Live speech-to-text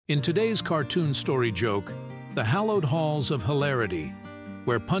In today's cartoon story joke, the hallowed halls of hilarity,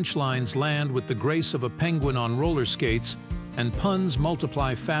 where punchlines land with the grace of a penguin on roller skates and puns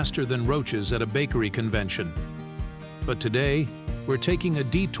multiply faster than roaches at a bakery convention. But today, we're taking a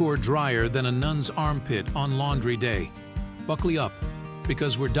detour drier than a nun's armpit on laundry day. Buckle up,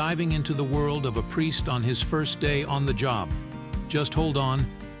 because we're diving into the world of a priest on his first day on the job. Just hold on,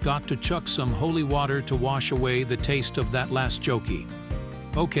 got to chuck some holy water to wash away the taste of that last jokey.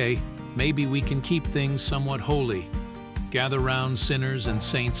 Okay, maybe we can keep things somewhat holy. Gather round sinners and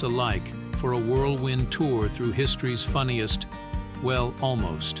saints alike for a whirlwind tour through history's funniest, well,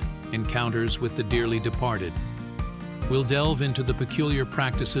 almost, encounters with the dearly departed. We'll delve into the peculiar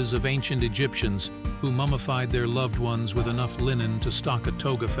practices of ancient Egyptians who mummified their loved ones with enough linen to stock a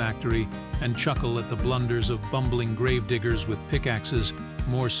toga factory and chuckle at the blunders of bumbling gravediggers with pickaxes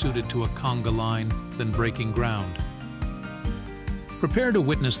more suited to a conga line than breaking ground. Prepare to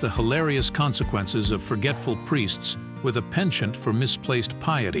witness the hilarious consequences of forgetful priests with a penchant for misplaced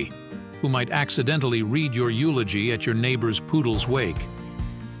piety, who might accidentally read your eulogy at your neighbor's poodle's wake.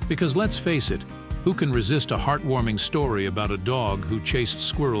 Because let's face it, who can resist a heartwarming story about a dog who chased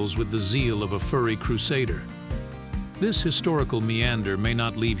squirrels with the zeal of a furry crusader? This historical meander may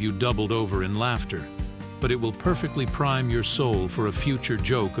not leave you doubled over in laughter, but it will perfectly prime your soul for a future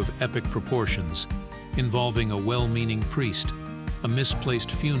joke of epic proportions, involving a well-meaning priest, a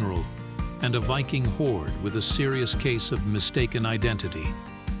misplaced funeral, and a Viking horde with a serious case of mistaken identity.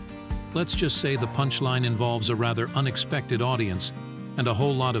 Let's just say the punchline involves a rather unexpected audience and a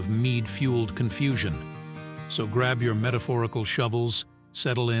whole lot of mead-fueled confusion. So grab your metaphorical shovels,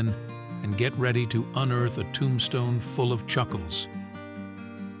 settle in, and get ready to unearth a tombstone full of chuckles.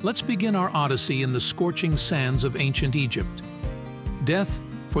 Let's begin our odyssey in the scorching sands of ancient Egypt. Death,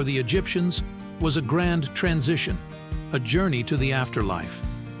 for the Egyptians, was a grand transition, a journey to the afterlife.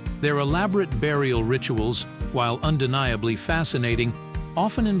 Their elaborate burial rituals, while undeniably fascinating,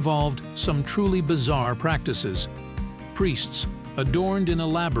 often involved some truly bizarre practices. Priests, adorned in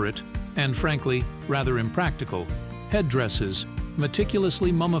elaborate, and frankly, rather impractical, headdresses,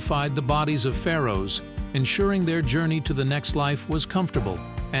 meticulously mummified the bodies of pharaohs, ensuring their journey to the next life was comfortable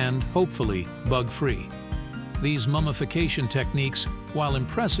and, hopefully, bug-free. These mummification techniques, while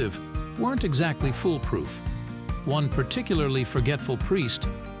impressive, weren't exactly foolproof. One particularly forgetful priest,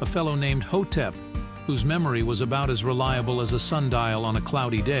 a fellow named Hotep, whose memory was about as reliable as a sundial on a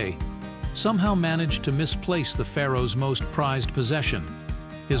cloudy day, somehow managed to misplace the pharaoh's most prized possession,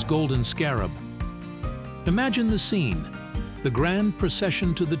 his golden scarab. Imagine the scene: the grand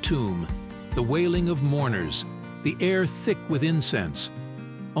procession to the tomb, the wailing of mourners, the air thick with incense,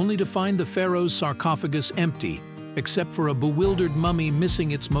 only to find the pharaoh's sarcophagus empty, except for a bewildered mummy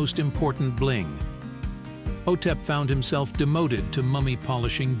missing its most important bling. Hotep found himself demoted to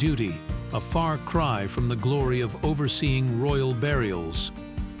mummy-polishing duty, a far cry from the glory of overseeing royal burials.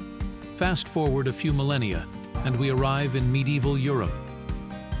 Fast forward a few millennia, and we arrive in medieval Europe.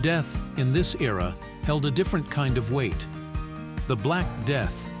 Death, in this era, held a different kind of weight. The Black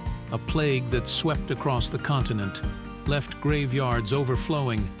Death, a plague that swept across the continent, left graveyards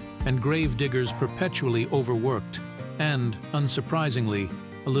overflowing and gravediggers perpetually overworked and, unsurprisingly,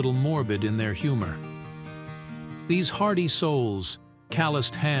 a little morbid in their humor. These hardy souls,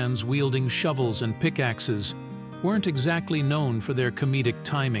 calloused hands wielding shovels and pickaxes, weren't exactly known for their comedic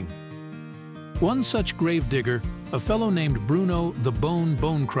timing. One such gravedigger, a fellow named Bruno the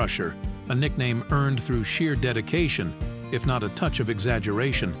Bone Crusher, a nickname earned through sheer dedication, if not a touch of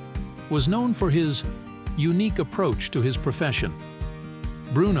exaggeration, was known for his unique approach to his profession.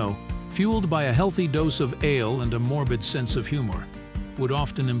 Bruno, fueled by a healthy dose of ale and a morbid sense of humor, would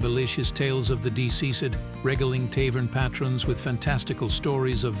often embellish his tales of the deceased, regaling tavern patrons with fantastical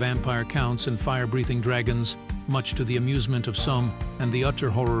stories of vampire counts and fire-breathing dragons, much to the amusement of some and the utter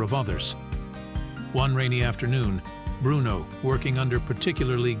horror of others. One rainy afternoon, Bruno, working under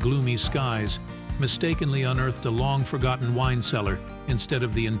particularly gloomy skies, mistakenly unearthed a long-forgotten wine cellar instead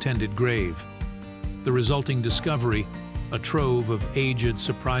of the intended grave. The resulting discovery, a trove of aged,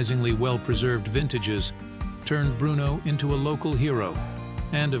 surprisingly well-preserved vintages, turned Bruno into a local hero,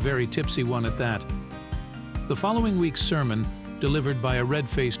 and a very tipsy one at that. The following week's sermon, delivered by a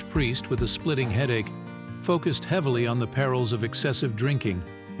red-faced priest with a splitting headache, focused heavily on the perils of excessive drinking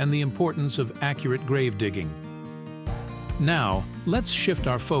and the importance of accurate grave digging. Now, let's shift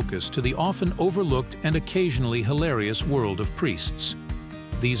our focus to the often overlooked and occasionally hilarious world of priests.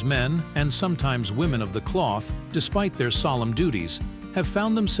 These men, and sometimes women of the cloth, despite their solemn duties, have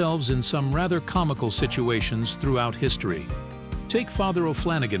found themselves in some rather comical situations throughout history. Take Father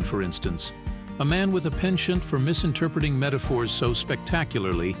O'Flanagan, for instance, a man with a penchant for misinterpreting metaphors so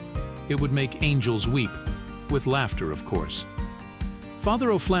spectacularly it would make angels weep, with laughter, of course. Father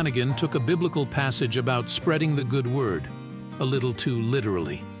O'Flanagan took a biblical passage about spreading the good word a little too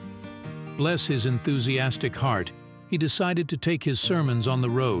literally. Bless his enthusiastic heart, he decided to take his sermons on the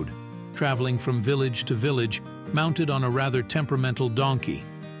road, traveling from village to village, mounted on a rather temperamental donkey,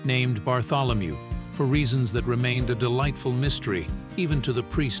 named Bartholomew, for reasons that remained a delightful mystery, even to the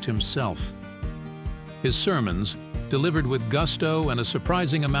priest himself. His sermons, delivered with gusto and a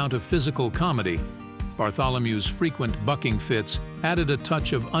surprising amount of physical comedy, Bartholomew's frequent bucking fits added a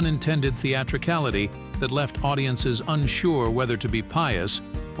touch of unintended theatricality that left audiences unsure whether to be pious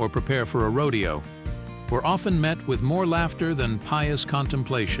or prepare for a rodeo, were often met with more laughter than pious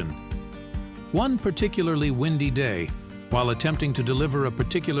contemplation. One particularly windy day, while attempting to deliver a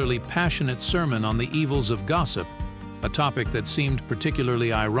particularly passionate sermon on the evils of gossip, a topic that seemed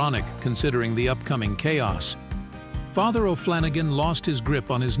particularly ironic considering the upcoming chaos, Father O'Flanagan lost his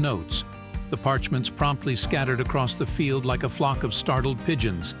grip on his notes. The parchments promptly scattered across the field like a flock of startled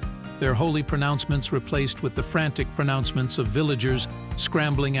pigeons, their holy pronouncements replaced with the frantic pronouncements of villagers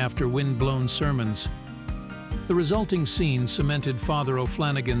scrambling after wind-blown sermons. The resulting scene cemented Father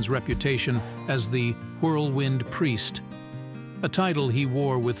O'Flanagan's reputation as the whirlwind priest, a title he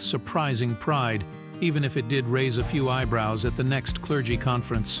wore with surprising pride, even if it did raise a few eyebrows at the next clergy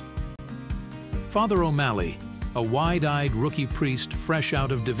conference. Father O'Malley, a wide-eyed rookie priest fresh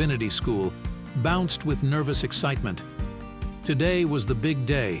out of divinity school, bounced with nervous excitement. Today was the big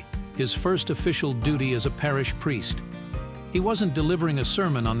day, his first official duty as a parish priest. He wasn't delivering a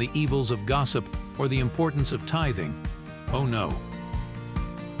sermon on the evils of gossip or the importance of tithing. Oh no.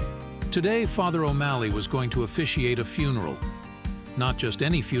 Today, Father O'Malley was going to officiate a funeral. Not just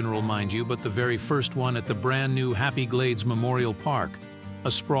any funeral, mind you, but the very first one at the brand new Happy Glades Memorial Park,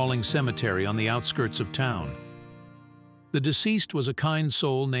 a sprawling cemetery on the outskirts of town. The deceased was a kind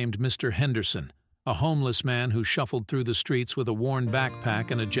soul named Mr. Henderson, a homeless man who shuffled through the streets with a worn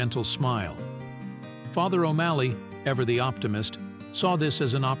backpack and a gentle smile. Father O'Malley, ever the optimist, saw this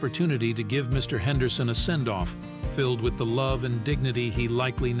as an opportunity to give Mr. Henderson a send-off, filled with the love and dignity he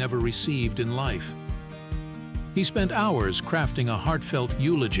likely never received in life. He spent hours crafting a heartfelt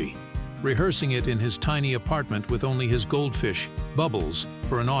eulogy, rehearsing it in his tiny apartment with only his goldfish, Bubbles,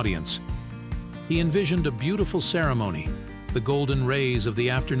 for an audience. He envisioned a beautiful ceremony, the golden rays of the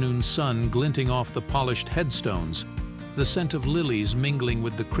afternoon sun glinting off the polished headstones, the scent of lilies mingling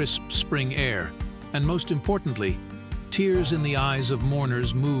with the crisp spring air, and most importantly, tears in the eyes of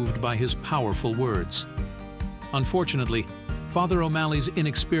mourners moved by his powerful words. Unfortunately, Father O'Malley's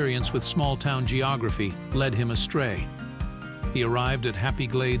inexperience with small-town geography led him astray. He arrived at Happy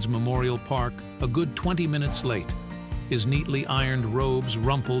Glades Memorial Park a good 20 minutes late, his neatly ironed robes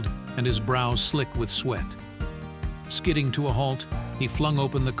rumpled and his brow slick with sweat. Skidding to a halt, he flung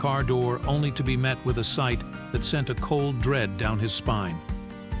open the car door only to be met with a sight that sent a cold dread down his spine.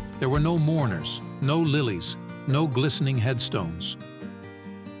 There were no mourners, no lilies, no glistening headstones.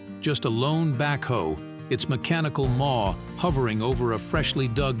 Just a lone backhoe, its mechanical maw hovering over a freshly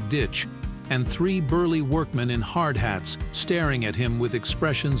dug ditch, and 3 burly workmen in hard hats staring at him with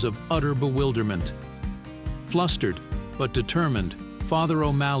expressions of utter bewilderment. Flustered but determined, Father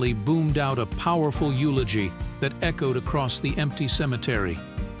O'Malley boomed out a powerful eulogy that echoed across the empty cemetery.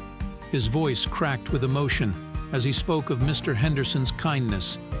 His voice cracked with emotion as he spoke of Mr. Henderson's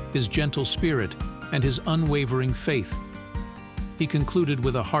kindness, his gentle spirit, and his unwavering faith. He concluded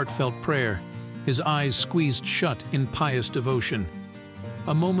with a heartfelt prayer, his eyes squeezed shut in pious devotion.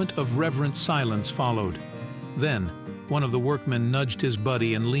 A moment of reverent silence followed. Then, one of the workmen nudged his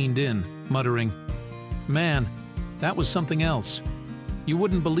buddy and leaned in, muttering, "Man, that was something else. You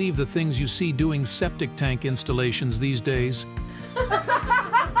wouldn't believe the things you see doing septic tank installations these days."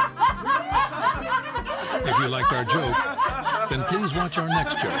 If you liked our joke, then please watch our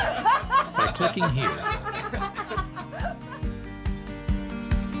next joke by clicking here.